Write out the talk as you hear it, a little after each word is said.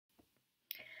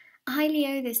Hi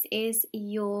Leo, this is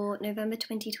your November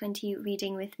 2020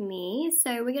 reading with me.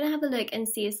 So we're going to have a look and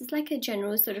see, this is like a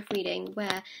general sort of reading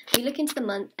where we look into the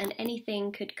month and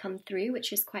anything could come through,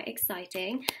 which is quite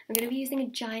exciting. I'm going to be using a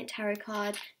giant tarot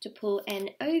card to pull an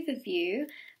overview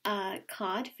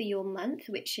card for your month,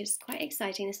 which is quite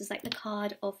exciting. This is like the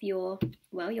card of your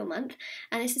month,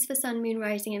 and this is for Sun, Moon,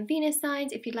 Rising and Venus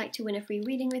signs. If you'd like to win a free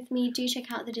reading with me, do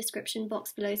check out the description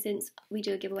box below, since we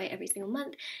do a giveaway every single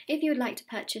month. If you would like to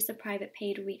purchase a private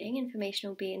paid reading, information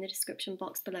will be in the description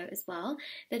box below as well.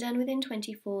 They're done within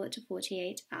 24 to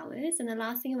 48 hours. And the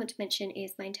last thing I want to mention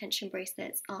is my intention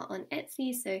bracelets are on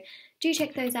Etsy, so do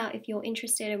check those out if you're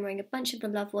interested. I'm wearing a bunch of the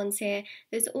loved ones here.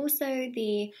 There's also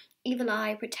the evil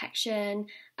eye protection,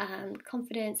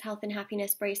 confidence, health and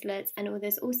happiness bracelets, and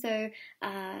there's also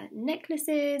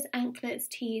necklaces, anklets,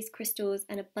 teas, crystals,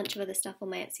 and a bunch of other stuff on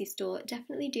my Etsy store.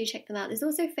 Definitely do check them out. There's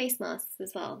also face masks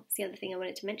as well. That's the other thing I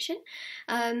wanted to mention.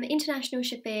 International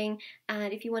shipping,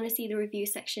 and if you want to see the review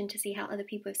section to see how other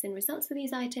people have seen results with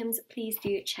these items, please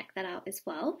do check that out as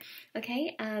well.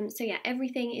 Okay, so yeah,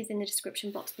 everything is in the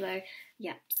description box below.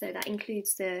 Yeah, so that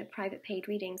includes the private paid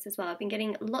readings as well. I've been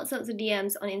getting lots of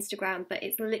DMs on Instagram, but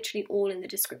it's literally all in the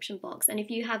description box. And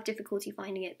if you have difficulty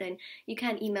finding it, then you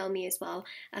can email me as well.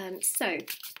 So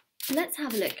let's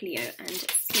have a look, Leo, and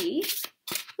see.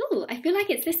 Ooh, I feel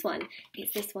like it's this one.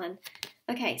 It's this one.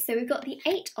 Okay, so we've got the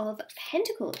Eight of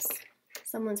Pentacles.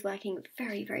 Someone's working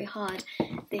very, very hard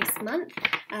this month.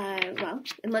 Well,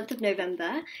 the month of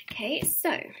November. Okay, so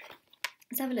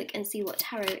let's have a look and see what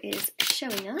tarot is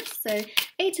showing us. So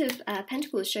Eight of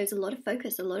Pentacles shows a lot of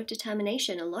focus, a lot of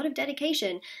determination, a lot of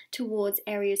dedication towards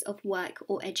areas of work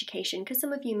or education, because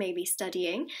some of you may be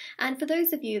studying. And for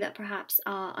those of you that perhaps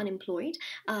are unemployed,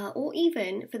 or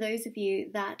even for those of you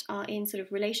that are in sort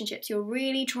of relationships, you're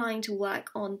really trying to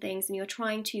work on things and you're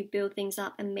trying to build things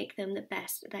up and make them the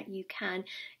best that you can.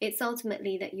 It's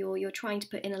ultimately that you're trying to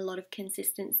put in a lot of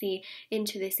consistency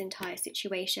into this entire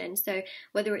situation. So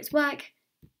whether it's work,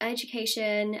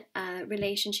 education,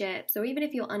 relationships, or even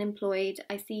if you're unemployed,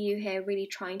 I see you here really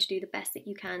trying to do the best that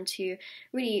you can to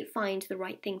really find the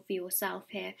right thing for yourself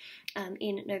here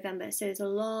in November. So there's a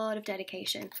lot of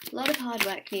dedication, a lot of hard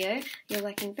work, Leo. You're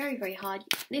working very, very hard.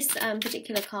 This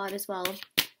particular card as well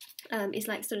is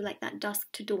like sort of like that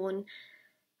dusk to dawn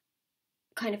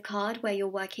kind of card where you're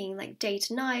working like day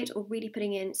to night or really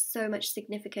putting in so much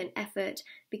significant effort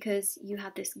because you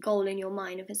have this goal in your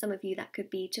mind. And for some of you that could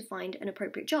be to find an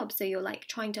appropriate job, so you're like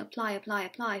trying to apply,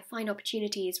 find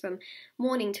opportunities from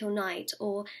morning till night,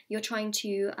 or you're trying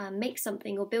to make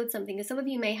something or build something. And some of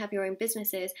you may have your own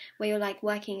businesses where you're like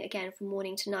working again from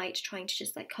morning to night trying to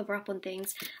just like cover up on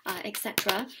things,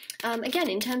 etc. Again,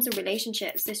 in terms of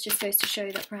relationships, this just goes to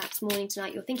show that perhaps morning to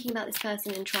night you're thinking about this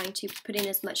person and trying to put in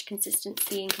as much consistency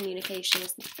and communication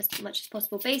as much as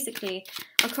possible. Basically,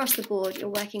 across the board, you're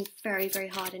working very, very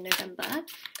hard in November.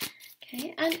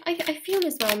 Okay, and I feel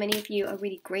as well many of you are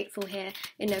really grateful here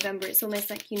in November. It's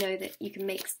almost like you know that you can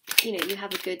make, you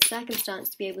have a good circumstance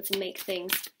to be able to make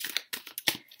things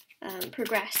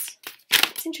progress.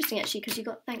 It's interesting actually because you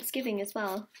got Thanksgiving as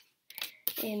well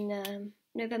in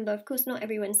November. Of course, not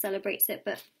everyone celebrates it,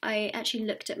 but I actually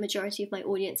looked at majority of my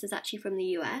audience is actually from the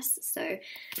US, so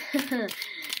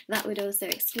that would also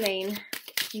explain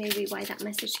maybe why that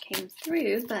message came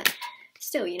through. But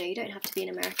still, you don't have to be in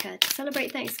America to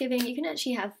celebrate Thanksgiving. You can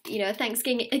actually have, a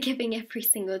Thanksgiving every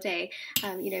single day,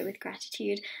 with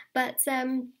gratitude. But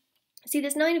see,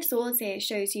 this Nine of Swords here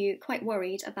shows you quite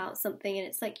worried about something, and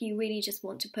it's like you really just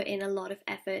want to put in a lot of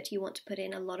effort, you want to put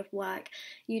in a lot of work,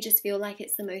 you just feel like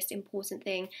it's the most important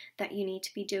thing that you need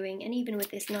to be doing. And even with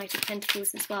this Knight of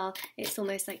Pentacles as well, it's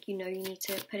almost like you need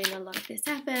to put in a lot of this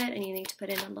effort and you need to put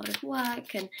in a lot of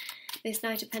work. And this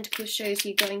Knight of Pentacles shows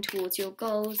you going towards your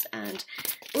goals and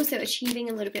also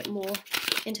achieving a little bit more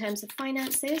in terms of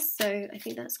finances. So I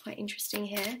think that's quite interesting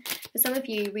here. For some of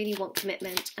you, you really want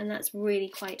commitment, and that's really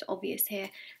quite obvious here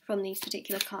from these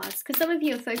particular cards, because some of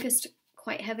you are focused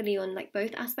quite heavily on like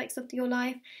both aspects of your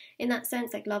life in that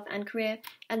sense, like love and career.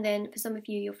 And then for some of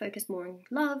you, you're focused more on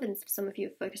love, and for some of you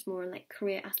are focused more on like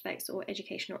career aspects or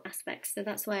educational aspects. So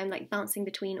that's why I'm like bouncing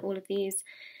between all of these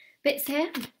bits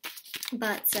here.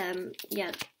 But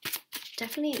yeah,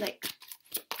 definitely like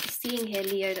seeing here,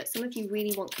 Leo, that some of you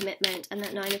really want commitment, and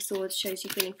that Nine of Swords shows you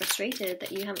feeling frustrated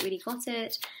that you haven't really got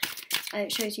it. It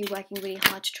shows you working really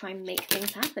hard to try and make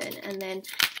things happen. And then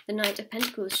the Knight of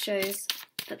Pentacles shows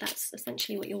that that's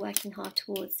essentially what you're working hard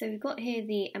towards. So we've got here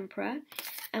the Emperor,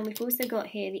 and we've also got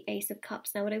here the Ace of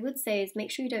Cups. Now what I would say is make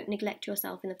sure you don't neglect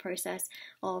yourself in the process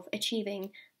of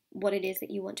achieving what it is that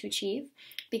you want to achieve,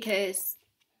 because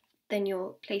then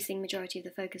you're placing majority of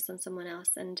the focus on someone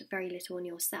else and very little on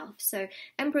yourself. So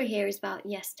Emperor here is about,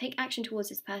 yes, take action towards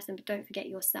this person, but don't forget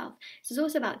yourself. So it's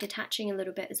also about detaching a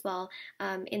little bit as well,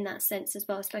 in that sense as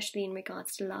well, especially in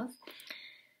regards to love.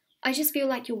 I just feel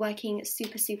like you're working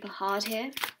super, super hard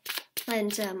here.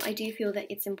 And I do feel that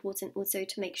it's important also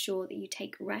to make sure that you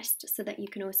take rest so that you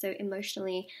can also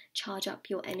emotionally charge up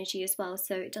your energy as well,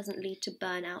 so it doesn't lead to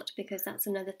burnout, because that's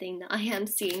another thing that I am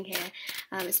seeing here,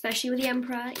 especially with the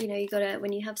Emperor. You know, you gotta,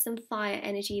 when you have some fire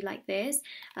energy like this,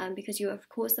 because you're of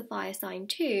course a fire sign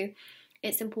too,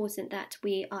 it's important that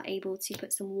we are able to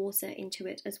put some water into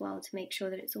it as well to make sure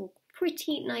that it's all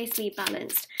pretty nicely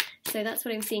balanced. So that's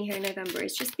what I'm seeing here in November,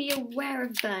 is just be aware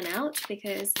of burnout,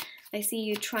 because I see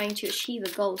you trying to achieve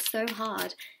a goal so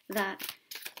hard that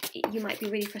you might be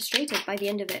really frustrated by the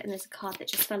end of it. And there's a card that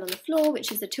just fell on the floor, which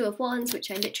is the Two of Wands,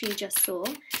 which I literally just saw.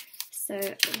 So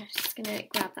I'm just going to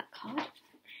grab that card.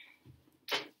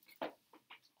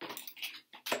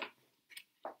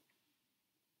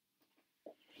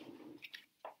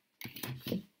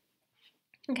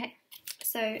 Okay,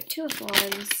 so Two of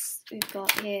Wands, we've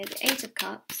got here the Eight of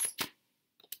Cups,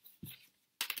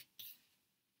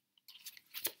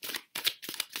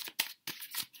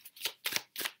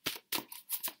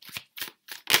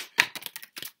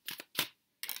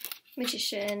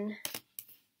 Magician,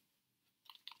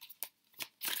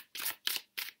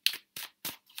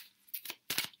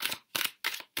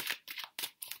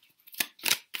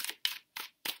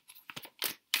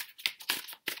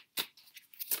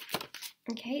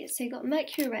 okay, so you've got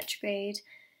Mercury retrograde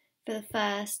for the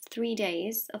first 3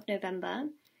 days of November.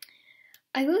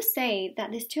 I will say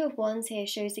that this Two of Wands here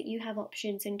shows that you have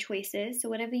options and choices, so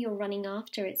whatever you're running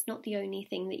after, it's not the only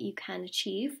thing that you can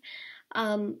achieve.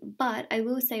 But I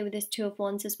will say with this Two of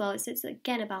Wands as well, it's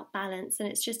again about balance, and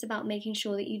it's just about making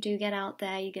sure that you do get out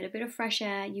there, you get a bit of fresh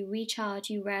air, you recharge,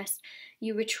 you rest,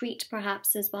 you retreat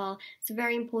perhaps as well. It's a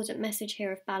very important message here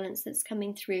of balance that's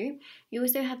coming through. You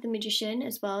also have the Magician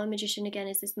as well. A Magician again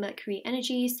is this Mercury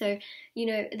energy, so you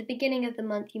know, at the beginning of the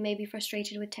month you may be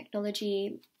frustrated with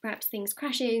technology, perhaps things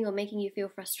crashing or making you feel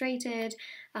frustrated.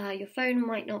 Your phone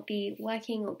might not be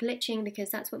working or glitching, because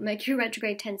that's what Mercury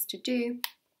retrograde tends to do.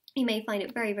 You may find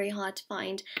it very, very hard to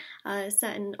find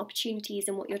certain opportunities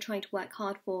and what you're trying to work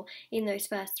hard for in those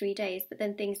first 3 days, but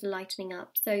then things are lightening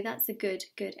up. So that's a good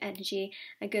energy,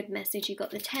 a good message. You've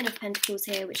got the Ten of Pentacles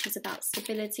here, which is about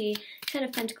stability. Ten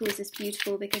of Pentacles is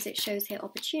beautiful because it shows here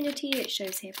opportunity, it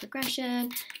shows here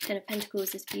progression. Ten of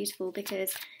Pentacles is beautiful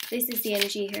because this is the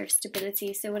energy here of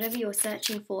stability. So whatever you're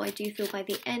searching for, I do feel by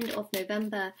the end of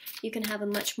November, you can have a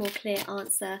much more clear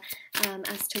answer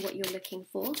as to what you're looking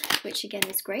for, which again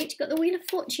is great. You've got the Wheel of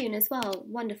Fortune as well,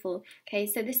 wonderful. Okay,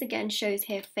 so this again shows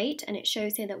here fate, and it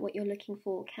shows here that what you're looking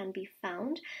for can be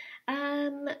found. I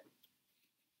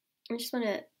just want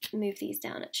to move these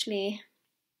down actually.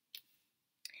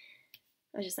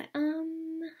 I was just like,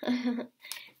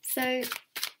 So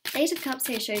Eight of Cups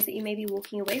here shows that you may be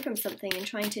walking away from something and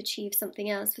trying to achieve something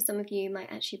else. For some of you, you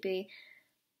might actually be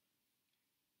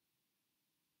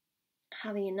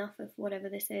having enough of whatever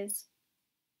this is.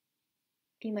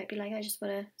 You might be like, I just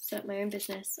want to set up my own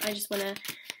business. I just want to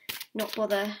not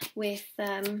bother with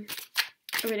a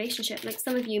relationship. Like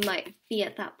some of you might be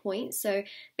at that point. So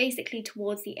basically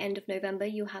towards the end of November,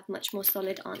 you'll have much more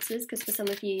solid answers, because for some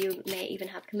of you, you may even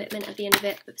have commitment at the end of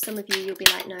it. But for some of you, you'll be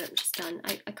like, no, I'm just done.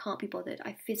 I can't be bothered.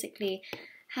 I physically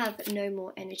have no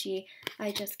more energy.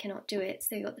 I just cannot do it.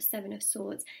 So you got the Seven of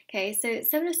Swords. Okay, so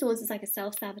Seven of Swords is like a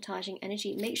self-sabotaging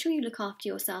energy. Make sure you look after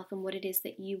yourself and what it is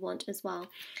that you want as well.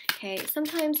 Okay,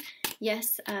 sometimes,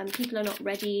 yes, people are not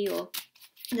ready, or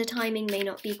the timing may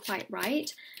not be quite right,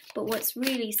 but what's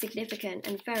really significant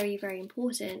and very, very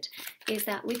important is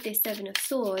that with this Seven of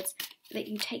Swords, that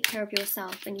you take care of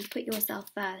yourself and you put yourself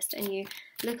first and you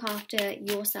look after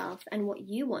yourself and what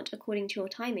you want according to your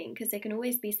timing, because there can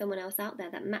always be someone else out there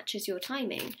that matches your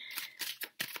timing.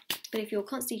 But if you're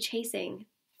constantly chasing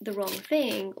the wrong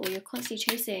thing, or you're constantly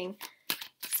chasing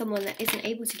someone that isn't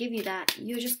able to give you that,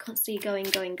 you're just constantly going,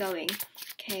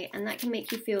 okay, and that can make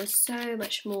you feel so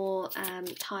much more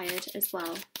tired as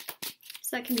well.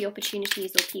 So that can be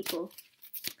opportunities or people.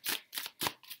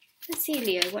 Let's see,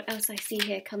 Leo, what else I see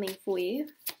here coming for you.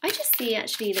 I just see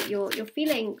actually that you're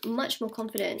feeling much more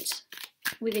confident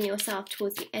within yourself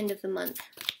towards the end of the month.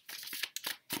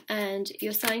 And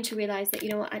you're starting to realise that, you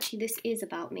know what, actually this is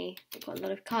about me. I've got a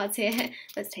lot of cards here.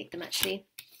 Let's take them actually.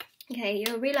 Okay,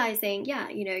 you're realizing, yeah,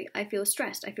 you know, I feel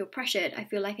stressed, I feel pressured, I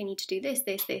feel like I need to do this,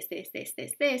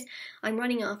 this. I'm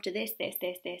running after this,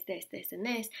 and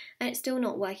this, and it's still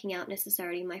not working out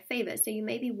necessarily in my favor. So you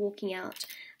may be walking out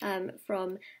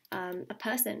from a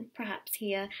person perhaps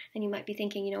here, and you might be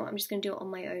thinking, you know what, I'm just going to do it on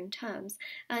my own terms.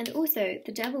 And also,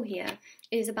 the devil here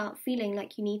is about feeling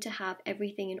like you need to have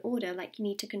everything in order, like you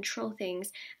need to control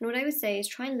things. And what I would say is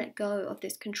try and let go of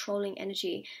this controlling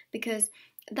energy, because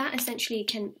that essentially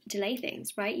can delay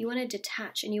things, right? You want to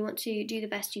detach and you want to do the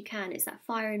best you can. It's that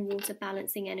fire and water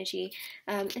balancing energy,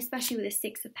 especially with the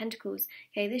Six of Pentacles.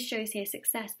 Okay, this shows here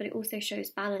success, but it also shows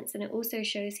balance, and it also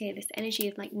shows here this energy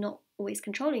of like not always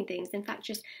controlling things. In fact,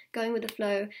 just going with the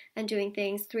flow and doing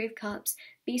things. Three of Cups,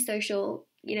 be social,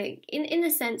 you know, in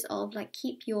the sense of like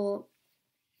keep your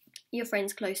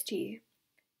friends close to you.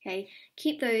 Okay,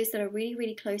 keep those that are really,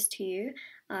 really close to you,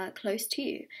 close to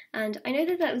you. And I know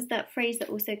that that was that phrase that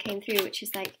also came through, which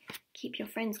is like, keep your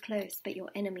friends close, but your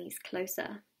enemies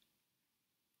closer.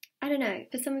 I don't know,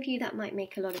 for some of you that might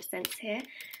make a lot of sense here.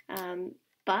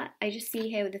 But I just see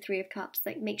here with the Three of Cups,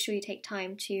 like make sure you take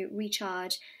time to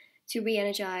recharge, to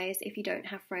re-energize. If you don't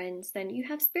have friends, then you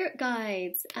have spirit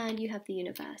guides and you have the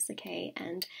universe, okay?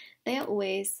 And they are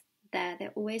always there,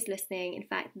 they're always listening. In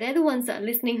fact, they're the ones that are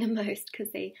listening the most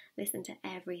because they listen to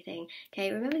everything.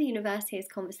 Okay, remember the universe hears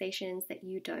conversations that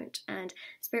you don't, and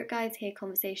spirit guides hear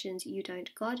conversations you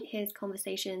don't. God hears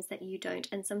conversations that you don't,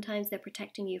 and sometimes they're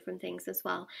protecting you from things as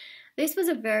well. This was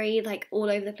a very like all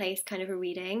over the place kind of a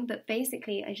reading, but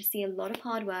basically I just see a lot of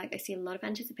hard work, I see a lot of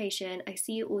anticipation, I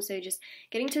see you also just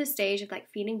getting to the stage of like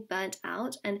feeling burnt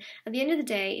out. And at the end of the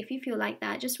day, if you feel like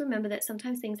that, just remember that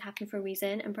sometimes things happen for a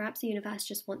reason, and perhaps the universe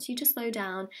just wants you to slow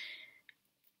down.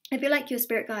 I feel like your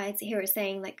spirit guides here are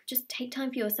saying like just take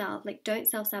time for yourself, like don't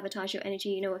self-sabotage your energy.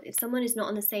 You know, if someone is not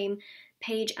on the same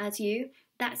page as you,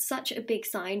 that's such a big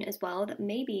sign as well that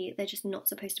maybe they're just not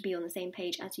supposed to be on the same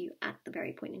page as you at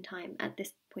this point in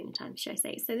time, should I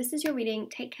say. So this is your reading.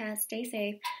 Take care, stay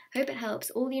safe, hope it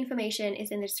helps. All the information is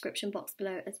in the description box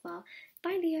below as well.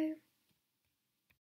 Bye, Leo.